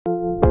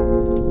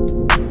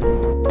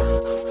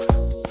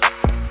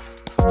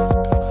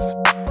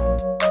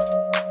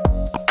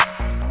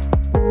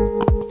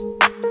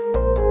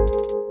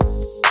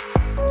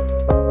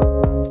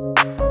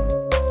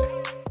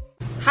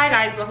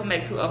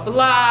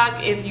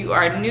vlog. If you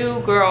are new,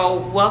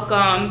 girl,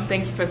 welcome.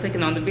 Thank you for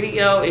clicking on the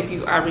video. If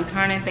you are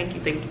returning, thank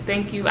you, thank you,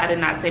 thank you. I did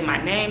not say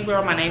my name,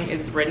 girl. My name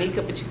is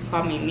Renika, but you can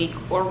call me Neek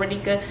or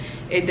Renika.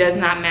 It does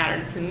not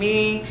matter to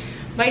me.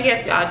 But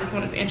yes, y'all, I just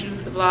wanted to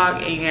introduce the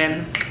vlog,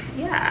 and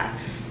yeah.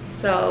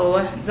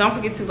 So don't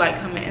forget to like,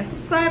 comment, and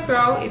subscribe,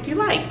 girl, if you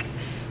like.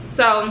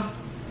 So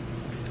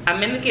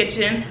I'm in the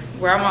kitchen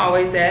where I'm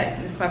always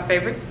at. This is my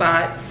favorite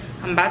spot.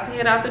 I'm about to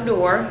head out the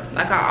door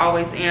like I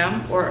always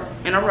am, or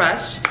in a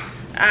rush.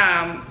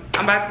 I'm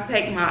about to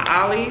take my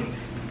Ollies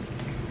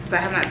because I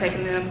have not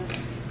taken them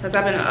because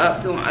I've been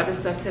up doing other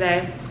stuff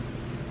today,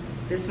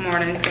 this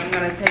morning. So I'm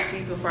gonna take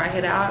these before I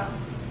head out.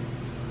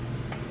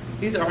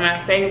 These are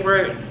my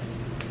favorite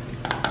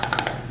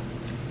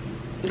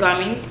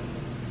gummies.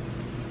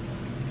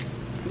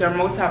 They're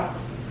multivitamins.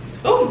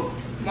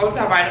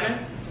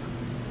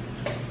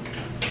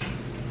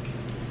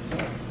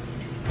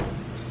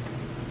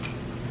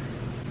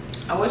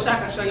 I wish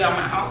I could show y'all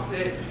my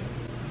outfit.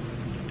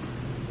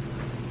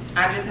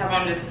 I just have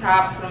on this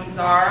top from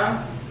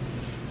Zara.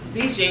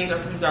 These jeans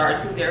are from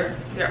Zara too. They're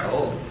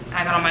old.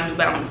 I got on my New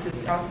Balances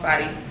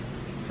crossbody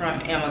from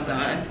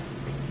Amazon.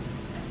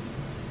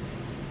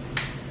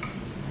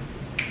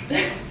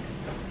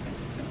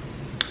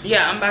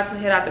 Yeah, I'm about to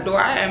head out the door.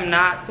 I am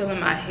not feeling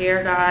my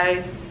hair,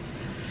 guys,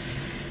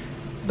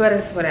 but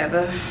it's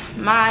whatever.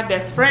 My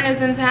best friend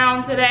is in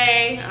town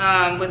today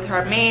with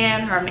her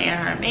man.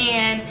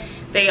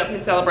 They up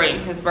here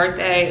celebrating his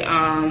birthday,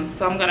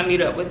 so I'm gonna meet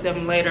up with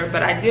them later.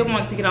 But I did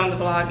want to get on the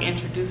vlog,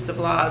 introduce the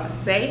vlog,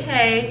 say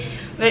hey,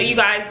 let you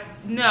guys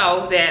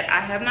know that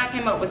I have not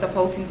came up with a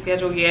posting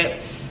schedule yet,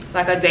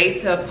 like a day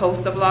to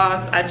post the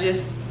vlogs. I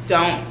just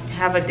don't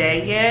have a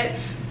day yet,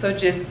 so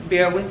just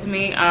bear with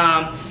me.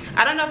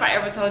 I don't know if I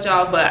ever told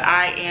y'all, but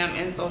I am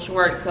in social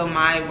work, so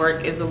my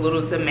work is a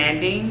little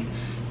demanding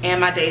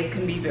and my days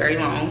can be very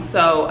long.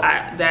 So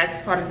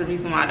that's part of the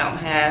reason why I don't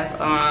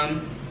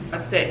have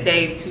a set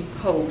day to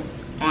post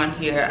on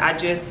here. I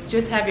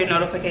just have your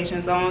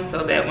notifications on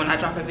so that when I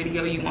drop a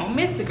video you won't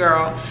miss it,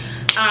 girl.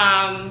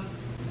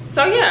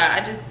 So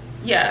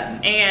yeah,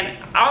 and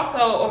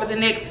also over the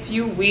next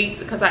few weeks,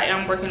 because I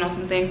am working on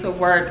some things for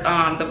work,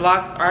 the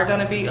vlogs are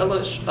gonna be a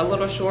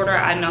little shorter.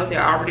 I know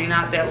they're already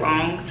not that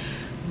long,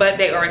 but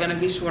they are gonna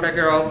be shorter,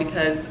 girl,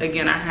 because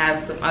again I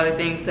have some other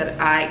things that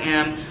I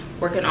am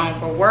working on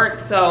for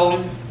work.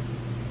 So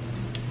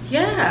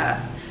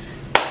yeah,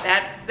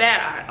 that's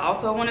that. I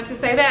also wanted to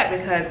say that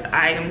because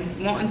I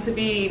am wanting to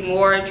be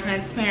more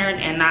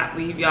transparent and not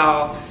leave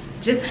y'all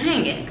just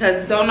hanging,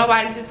 because don't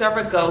nobody deserve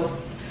a ghost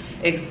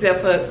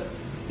except for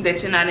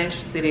that you're not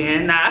interested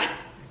in. Nah,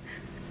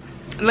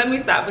 let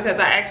me stop, because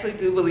I actually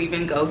do believe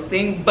in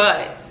ghosting,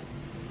 but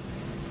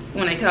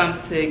when it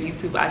comes to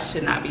YouTube I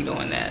should not be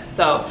doing that.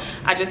 So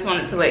I just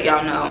wanted to let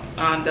y'all know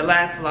the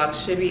last vlog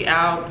should be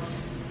out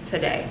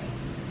today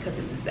because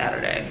it's a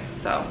Saturday.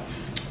 So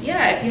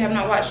yeah, if you have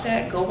not watched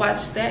that, go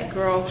watch that,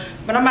 girl.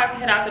 But I'm about to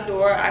head out the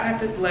door. I got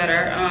this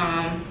letter.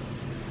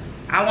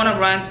 I want to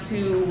run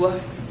to,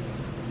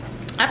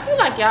 I feel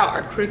like y'all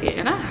are cricket,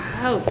 and I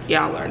hope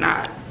y'all are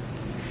not.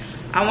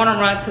 I want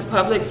to run to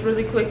Publix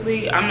really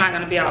quickly. I'm not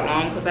going to be out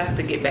long because I have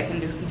to get back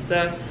and do some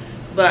stuff.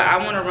 But I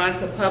want to run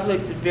to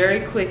Publix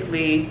very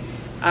quickly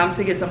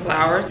to get some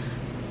flowers.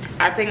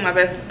 I think my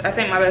best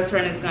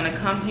friend is going to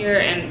come here,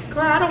 and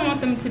girl, I don't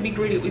want them to be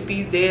greeted with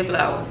these dead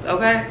flowers,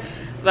 okay?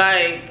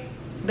 Like,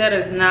 that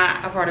is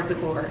not a part of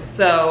decor.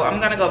 So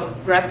I'm gonna go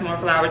grab some more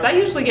flowers. I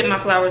usually get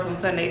my flowers on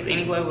Sundays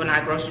anyway when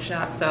I grocery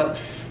shop, so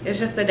it's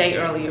just a day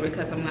earlier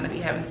because I'm gonna be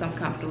having some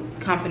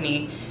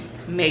company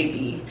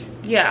maybe.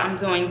 Yeah, I'm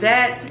doing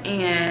that,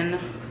 and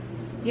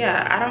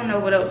yeah, I don't know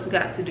what else we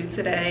got to do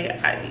today.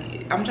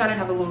 I'm trying to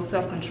have a little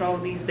self-control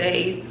these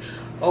days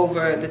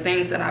over the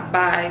things that I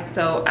buy,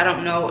 so I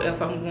don't know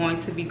if I'm going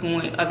to be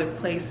going other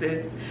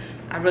places.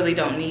 I really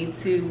don't need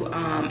to.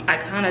 I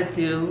kind of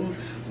do,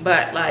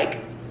 but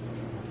like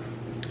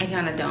I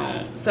kind of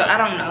don't, so I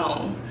don't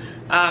know.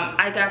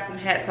 I got some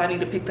hats, so I need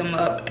to pick them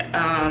up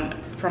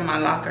from my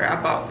locker. I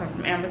bought some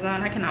from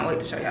Amazon. I cannot wait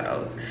to show y'all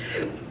those.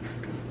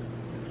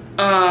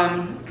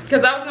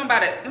 Because I was gonna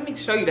buy it. Let me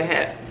show you the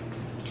hat.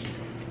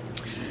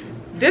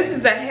 This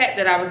is a hat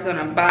that I was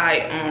gonna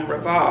buy on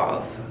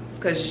Revolve,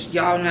 because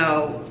y'all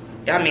know,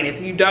 I mean, if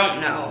you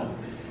don't know,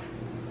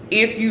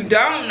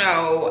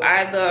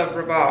 I love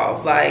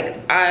Revolve.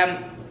 Like,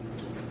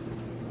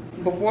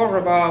 before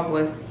Revolve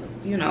was,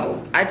 you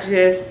know, I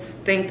just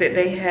think that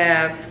they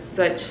have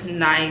such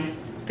nice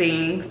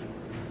things,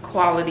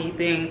 quality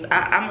things.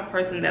 I'm a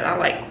person that I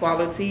like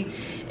quality.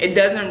 It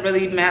doesn't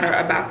really matter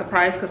about the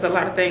price, because a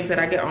lot of things that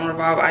I get on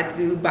Revolve I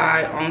do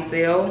buy on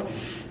sale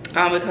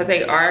because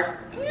they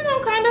are, you know,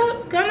 kind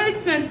of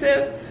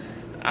expensive.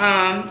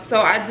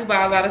 So I do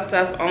buy a lot of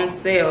stuff on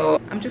sale.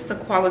 I'm just a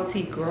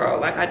quality girl.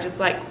 Like, I just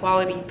like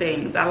quality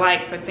things. I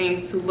like for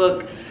things to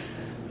look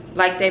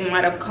like they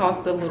might have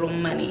cost a little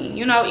money,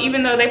 you know,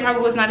 even though they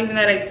probably was not even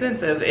that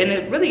expensive. And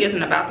it really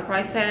isn't about the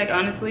price tag,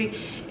 honestly.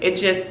 It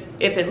just,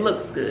 if it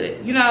looks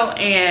good, you know,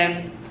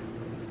 and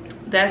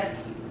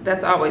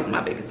that's always my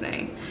biggest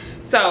thing.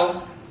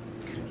 So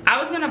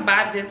I was gonna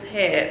buy this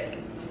hat,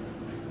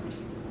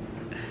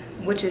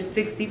 which is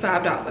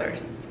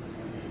 $65.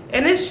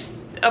 And it's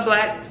a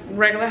black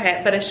regular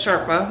hat, but it's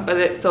Sherpa,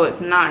 but so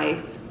it's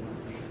nice.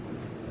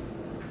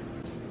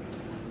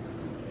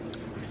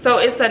 So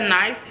it's a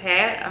nice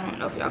hat. I don't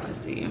know if y'all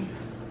can see.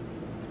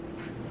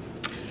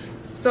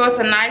 So it's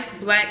a nice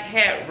black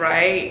hat,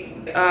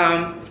 right?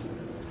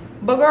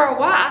 But girl,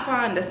 why I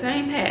find the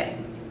same hat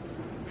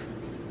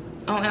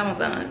on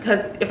Amazon?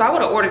 Because if I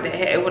would have ordered that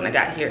hat, it wouldn't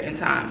have got here in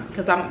time.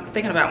 Because I'm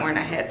thinking about wearing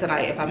a hat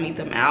tonight if I meet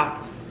them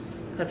out.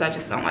 Because I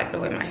just don't like the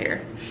way my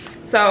hair.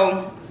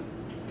 So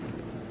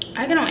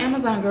I get on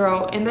Amazon,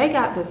 girl, and they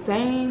got the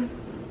same.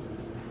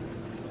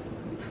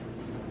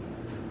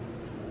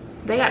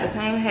 They got the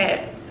same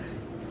hats.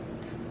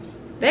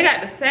 They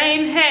got the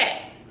same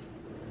hat.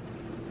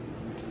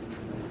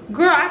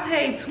 Girl, I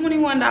paid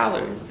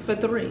 $21 for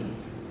 3.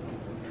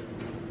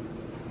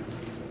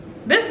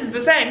 This is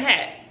the same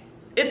hat.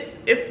 It's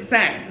the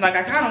same. Like,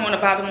 I kind of want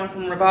to buy the one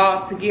from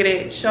Revolve to get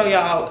it, show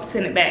y'all,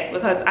 send it back,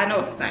 because I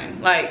know it's the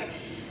same. Like,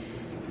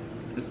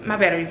 my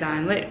battery's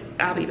dying.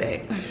 I'll be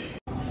back.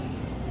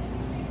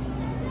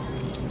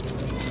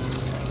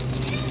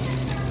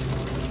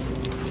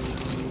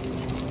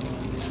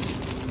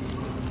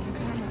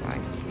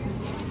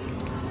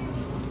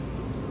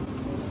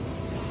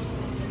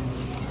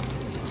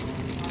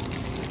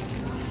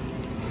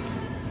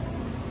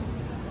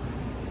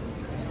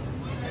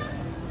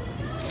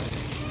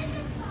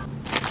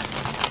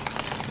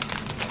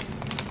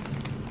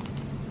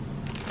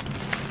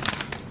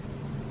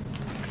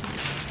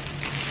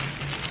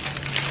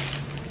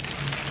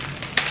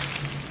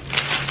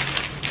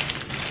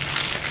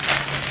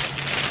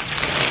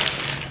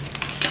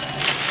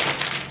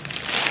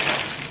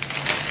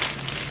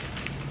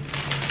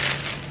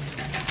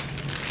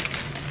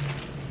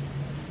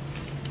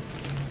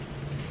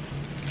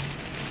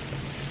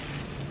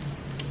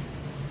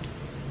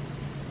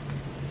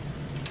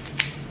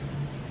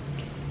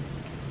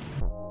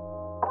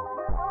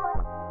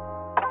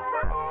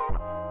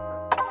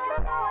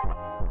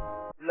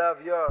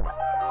 Love yours.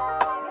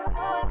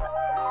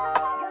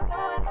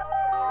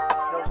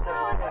 No such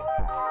thing.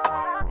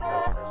 No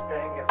such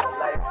thing as a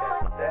life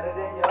that's better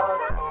than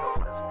yours. No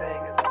such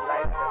thing as a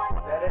life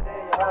that's better than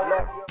yours.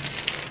 Love yours.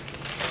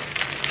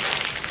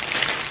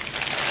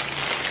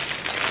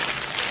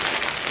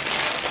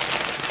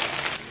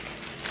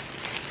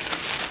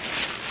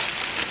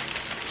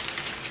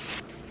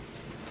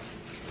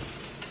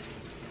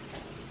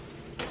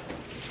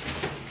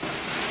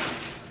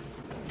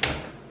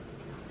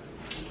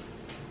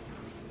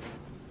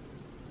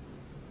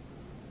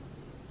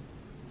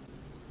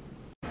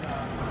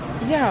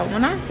 Yeah,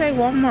 when I say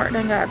Walmart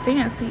done got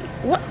fancy,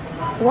 what?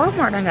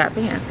 Walmart done got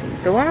fancy.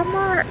 The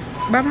Walmart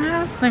by my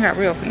house done got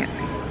real fancy.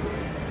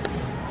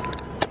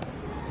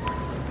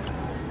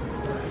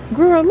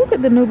 Girl, look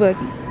at the new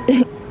buggies.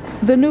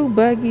 The new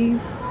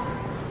buggies,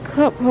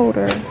 cup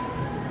holder,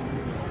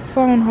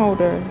 phone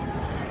holder.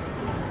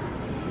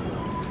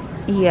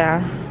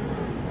 Yeah,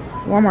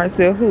 Walmart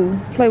said who?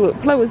 Play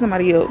with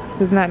somebody else,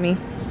 cause not me.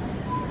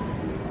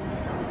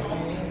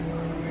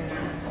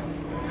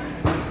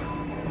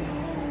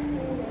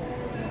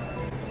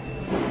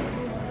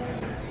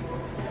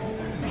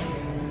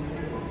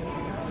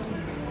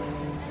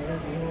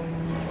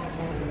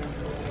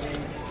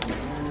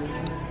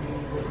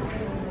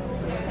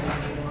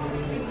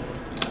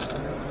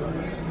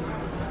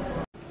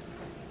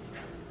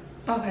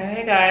 Okay,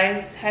 hey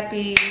guys,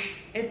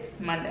 it's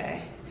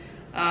Monday.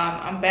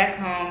 I'm back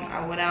home.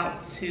 I went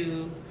out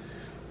to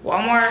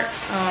Walmart.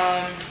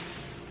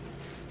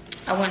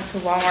 I went to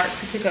Walmart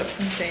to pick up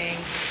some things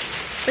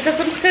because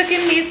I'm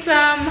cooking me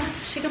some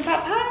chicken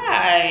pot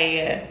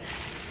pie.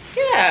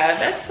 Yeah,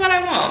 that's what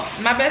I want.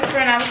 My best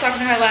friend, I was talking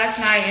to her last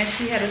night and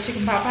she had a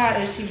chicken pot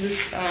pie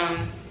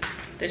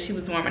that she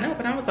was warming up,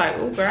 and I was like,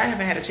 oh girl, I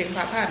haven't had a chicken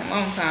pot pie in a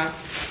long time.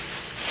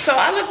 So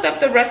I looked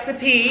up the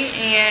recipe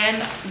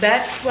and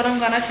that's what I'm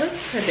gonna cook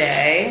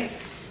today.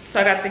 So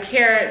I got the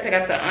carrots, I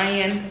got the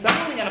onion, because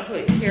I'm only gonna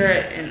put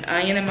carrot and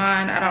onion in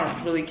mine. I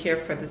don't really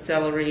care for the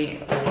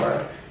celery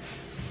or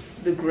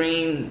the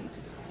green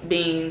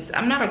beans.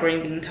 I'm not a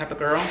green bean type of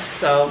girl.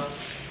 So,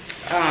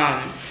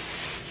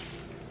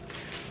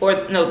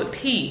 or no, the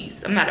peas.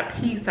 I'm not a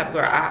peas type of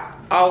girl.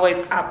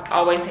 I've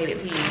always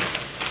hated peas.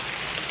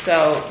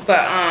 So,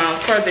 but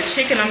for the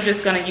chicken, I'm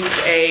just gonna use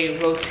a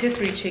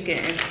rotisserie chicken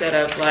instead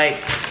of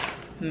like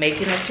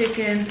making a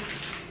chicken.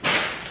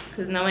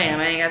 Cause no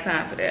ma'am, I ain't got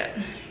time for that.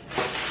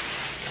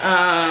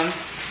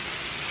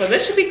 So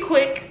this should be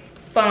quick,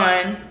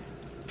 fun,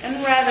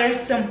 and rather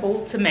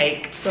simple to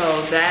make.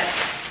 So that's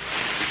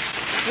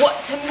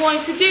what I'm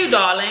going to do,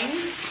 darling.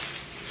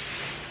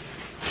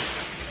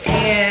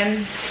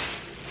 And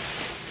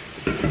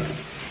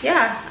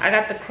yeah, I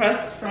got the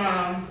crust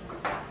from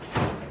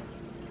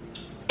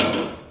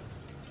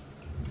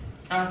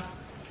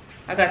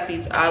I got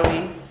these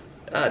Ollie's,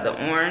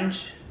 the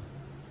orange.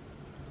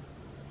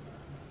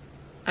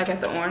 I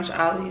got the orange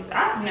Ollie's.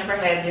 I've never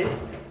had this.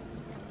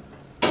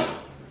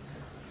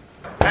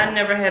 I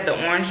never had the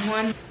orange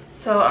one.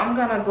 So I'm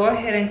gonna go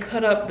ahead and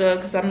cut up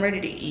because I'm ready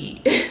to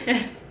eat.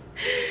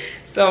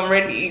 So I'm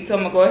ready to eat. So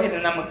I'm gonna go ahead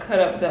and I'm gonna cut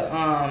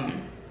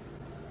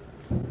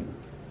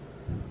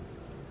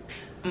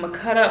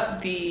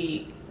up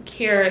the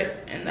carrots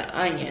and the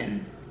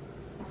onion.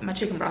 My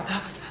chicken broth.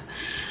 I was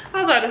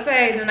about to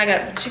say. Then I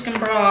got the chicken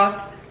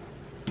broth,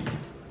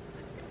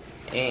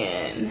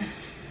 and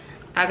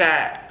I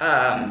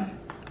got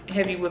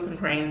heavy whipping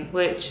cream,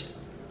 which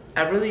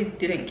I really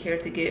didn't care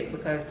to get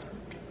because,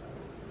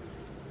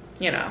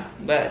 you know,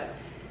 but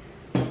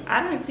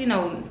I didn't see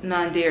no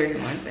non-dairy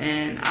ones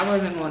and I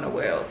wasn't going to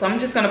well. So I'm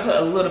just gonna put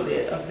a little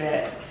bit of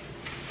that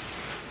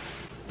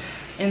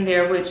in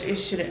there, which it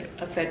shouldn't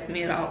affect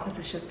me at all because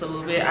it's just a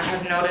little bit. I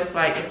have noticed,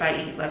 like, if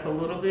I eat like a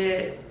little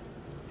bit,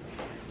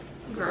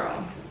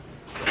 girl,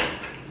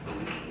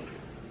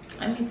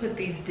 let me put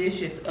these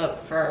dishes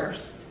up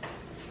first.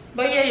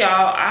 But yeah,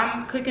 y'all,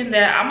 I'm cooking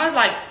that. I'm gonna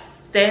like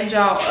stand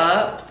y'all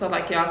up so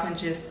like y'all can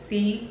just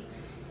see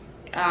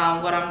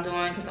what I'm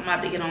doing, because I'm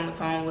about to get on the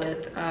phone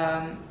with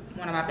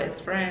one of my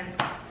best friends.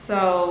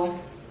 So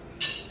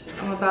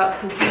I'm about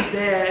to do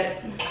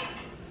that.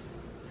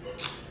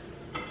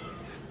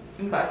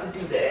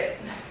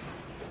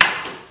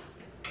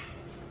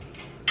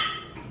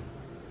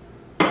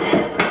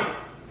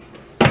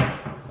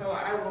 So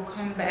I will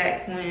come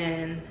back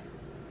when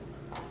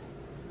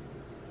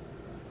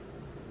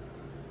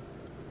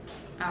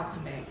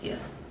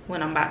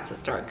when I'm about to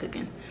start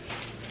cooking.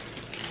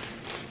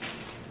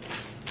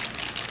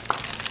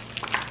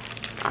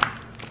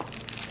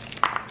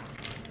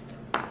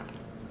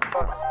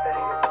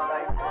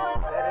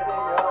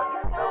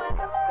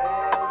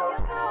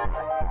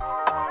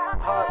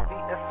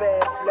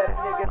 Fast, let a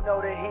nigga know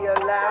that he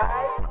alive.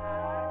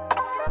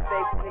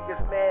 Fake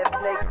niggas mad,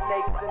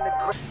 snakes in the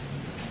ground.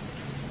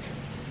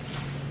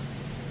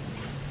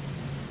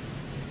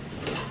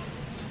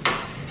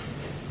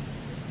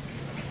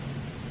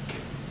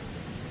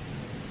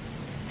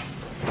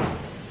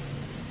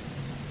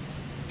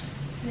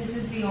 This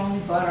is the only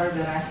butter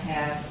that I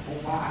have.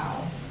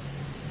 Wow.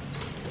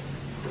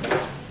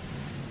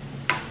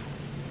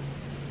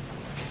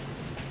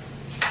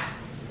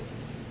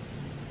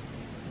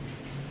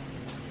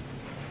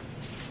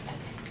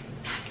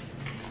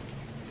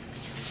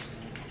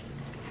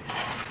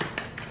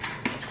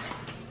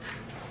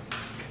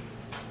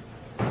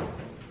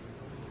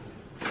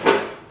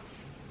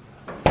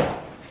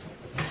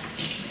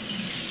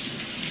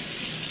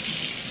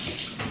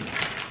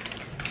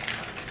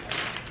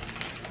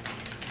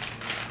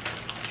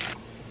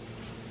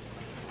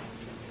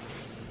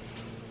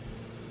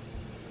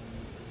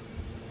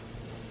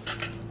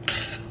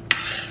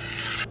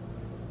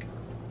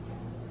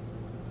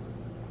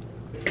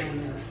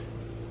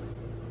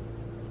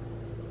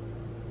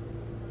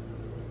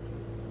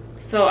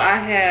 So I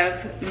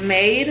have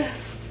made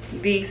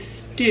the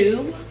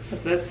stew,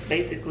 because that's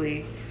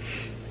basically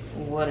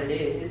what it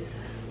is.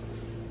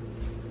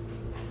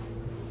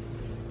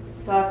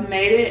 So I've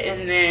made it,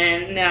 and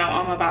then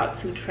now I'm about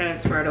to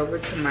transfer it over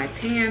to my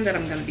pan that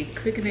I'm gonna be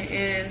cooking it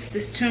in.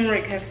 This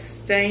turmeric has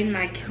stained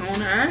my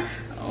counter.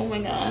 Oh my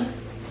God.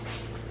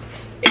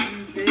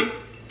 And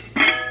this,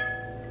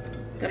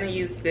 gonna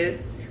use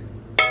this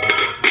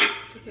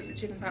to put the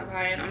chicken pot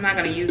pie in. I'm not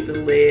gonna use the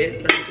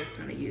lid, but I'm just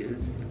gonna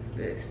use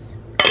this.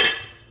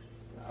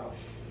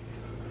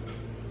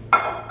 I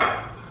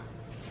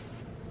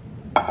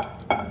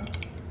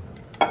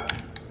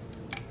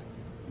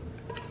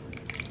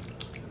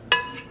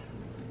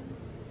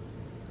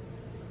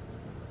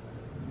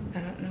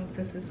don't know if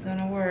this is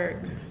gonna work.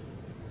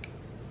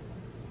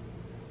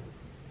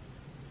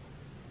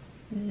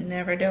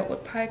 Never dealt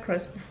with pie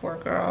crust before,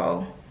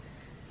 girl.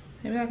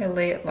 Maybe I can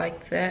lay it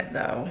like that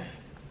though,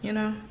 you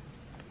know?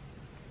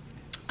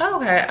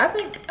 Okay, I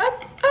think,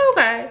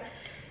 okay.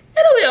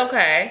 It'll be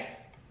okay.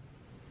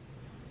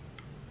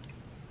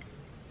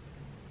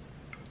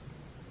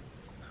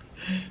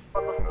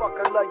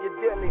 Motherfucker, love you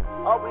dearly.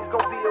 Always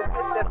gonna be a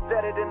whip that's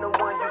better than the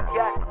one you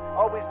got.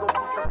 Always gonna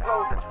be some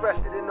clothes that's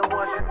fresher than the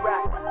ones you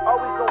rock.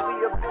 Always gonna be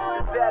a bitch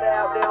that's better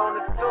out there on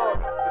the tours.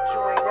 But you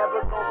ain't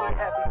never gonna be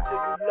happy till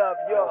you love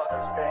yours. No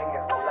such thing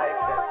as a life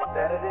that's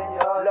better than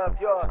yours. Love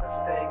yours. No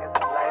such thing as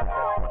a life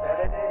that's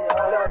better than yours.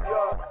 Love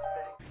yours.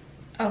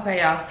 Okay,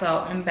 y'all,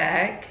 so I'm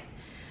back.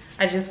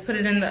 I just put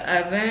it in the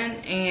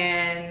oven,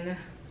 and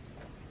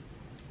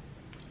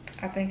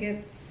I think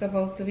it's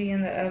supposed to be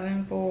in the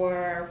oven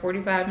for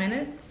 45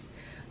 minutes.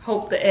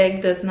 Hope the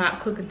egg does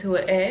not cook into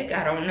an egg.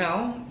 I don't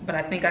know, but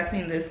I think I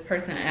seen this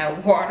person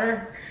add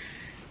water.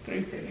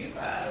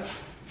 $3.75.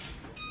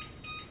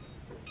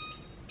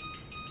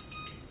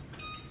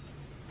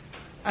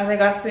 I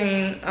think I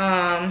seen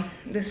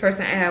this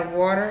person add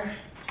water.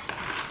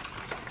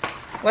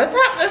 What's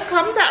up? This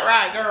comes out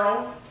right,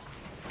 girl.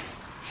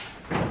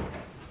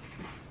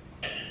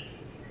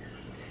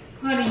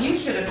 Honey, you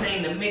should have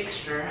seen the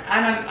mixture.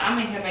 I'm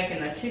in here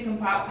making a chicken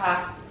pot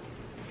pie.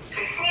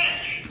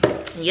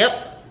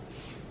 Yep.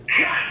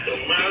 God,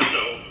 don't matter,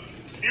 though.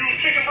 You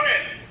use chicken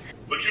bread.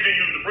 But you didn't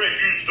use the bread, you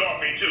used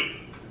dog meat too.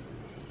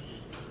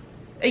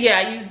 Yeah,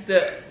 I used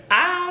the,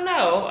 I don't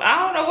know. I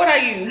what I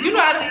use. You know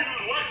how to.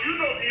 You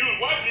know you use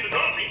white meat or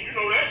dog meat. You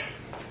know that.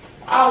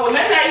 Oh, well,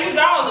 maybe I use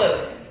all of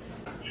it.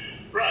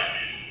 Right.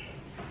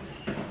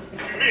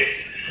 You missed.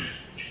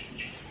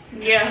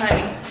 Yeah,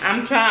 honey.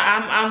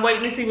 I'm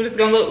waiting to see what it's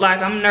gonna look like.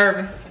 I'm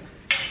nervous.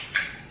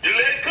 Just let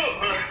it cook,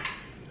 huh?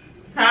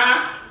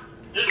 Huh?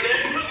 Just let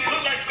it cook. It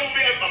look like it's gonna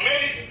be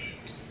amazing.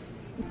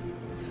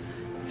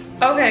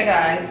 Okay,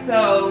 guys,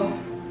 so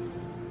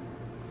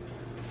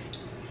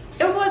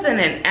it wasn't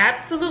an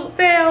absolute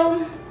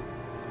fail,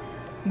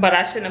 but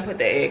I shouldn't have put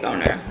the egg on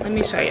there. Let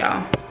me show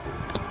y'all.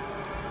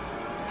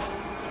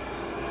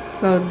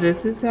 So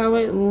this is how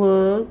it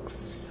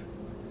looks.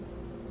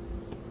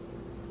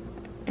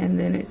 And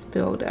then it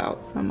spilled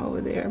out some over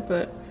there,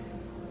 but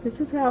this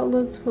is how it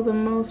looks for the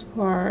most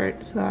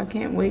part. So I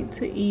can't wait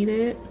to eat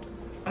it.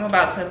 I'm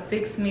about to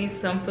fix me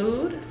some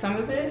food, some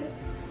of this.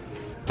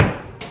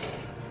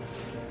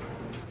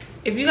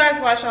 If you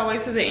guys watched all the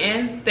way to the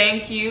end,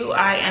 thank you.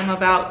 I am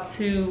about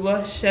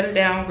to shut it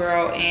down,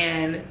 girl,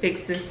 and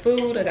fix this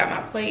food. I got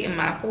my plate and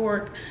my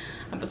fork.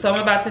 So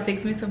I'm about to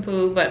fix me some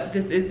food, but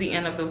this is the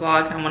end of the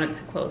vlog and I wanted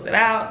to close it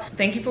out.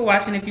 Thank you for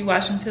watching if you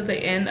watched until the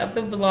end of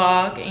the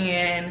vlog.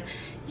 And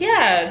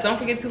yeah, don't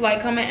forget to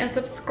like, comment, and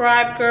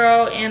subscribe,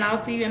 girl, and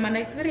I'll see you in my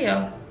next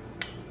video.